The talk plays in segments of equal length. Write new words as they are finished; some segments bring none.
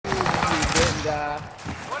guy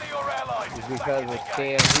One of your allies is is because back in of the Stan.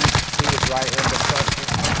 game. He is right in the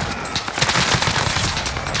fucking.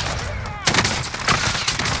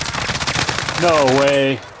 No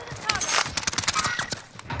way.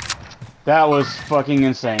 That was fucking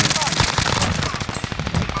insane.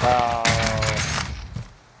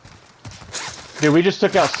 Dude, we just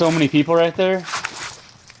took out so many people right there.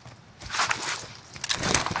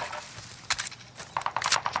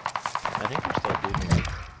 I think we're still doing it.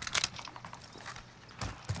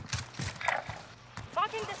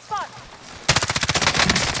 Marking the spot.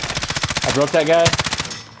 I broke that guy.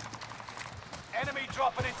 Enemy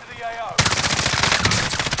dropping into the AO.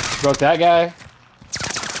 Broke that guy.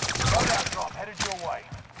 Loadout drop headed your way.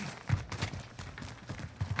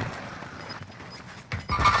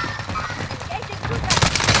 Engaging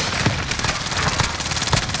cruiser.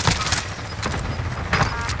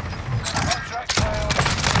 Contract failed.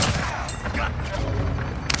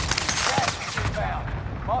 Gas is inbound.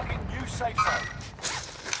 Marking new safe zone.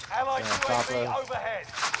 Allied UAV overhead.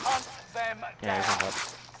 Hunt them Yeah, there's down. one up.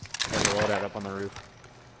 There's a loadout up on the roof.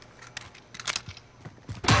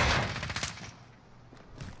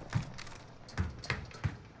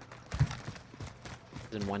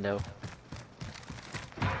 He's in window.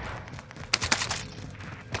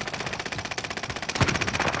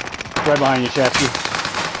 Right behind you, Chapsky.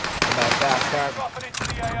 Dropping into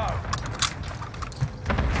the AO.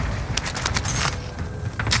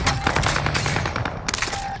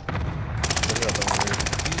 Look up on the roof.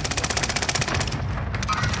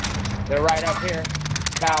 They're right up here.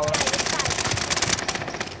 Tower.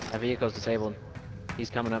 That vehicle's disabled. He's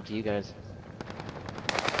coming up to you guys.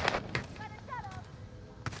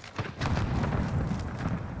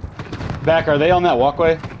 Back, are they on that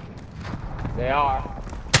walkway? They are.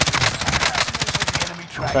 Enemy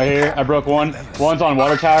track. Right here. I broke one. One's on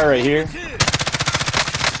water tower right here.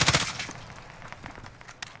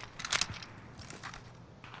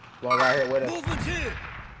 One right here with us.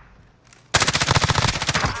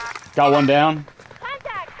 Got one down.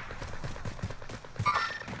 Contact.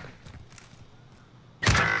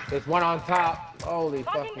 There's one on top. Holy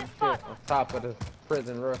Marking fucking the shit. spot. On top of the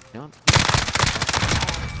prison roof. Yep.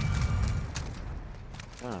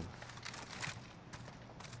 Oh.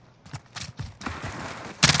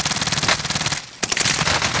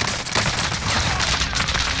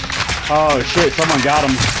 Oh shit, someone got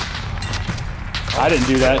him. I didn't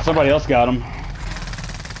do that. Somebody else got him.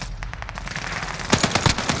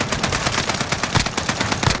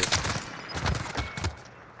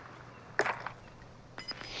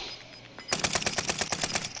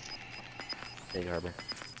 Big harbor.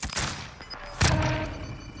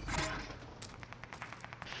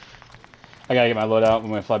 I gotta get my load out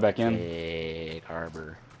when we fly back in. Big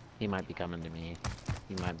harbor. He might be coming to me.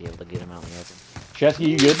 You might be able to get him out in the open. Chesky,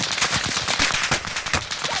 you good?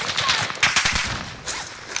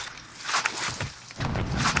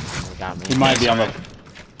 He got me. He might be on the.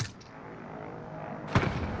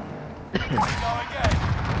 Go again.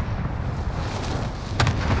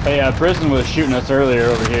 Hey, prison was shooting us earlier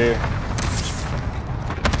over here.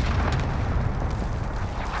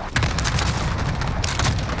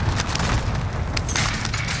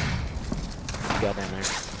 Got down there.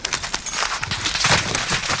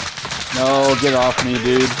 No, get off me,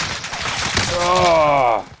 dude.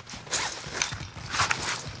 Oh.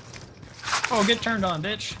 Oh, get turned on,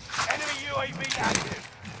 bitch. Enemy UAV active.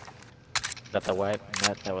 Is that the wipe?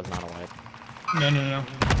 That was not a wipe. No, no, no.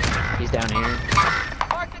 He's down here.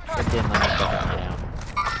 It didn't let me fucking lay down.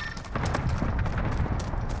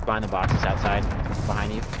 Behind the boxes outside.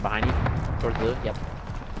 Behind you. Behind you. Towards blue. Yep.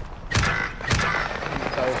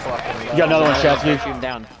 So fucking low. You got another one, Chesky. Shoot him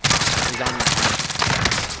down. He's on.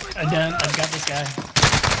 I've got this guy.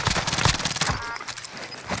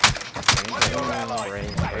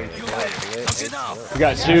 We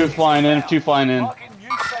got two flying in, two flying in. Marking new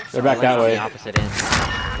safe They're zone. back that way. The opposite end.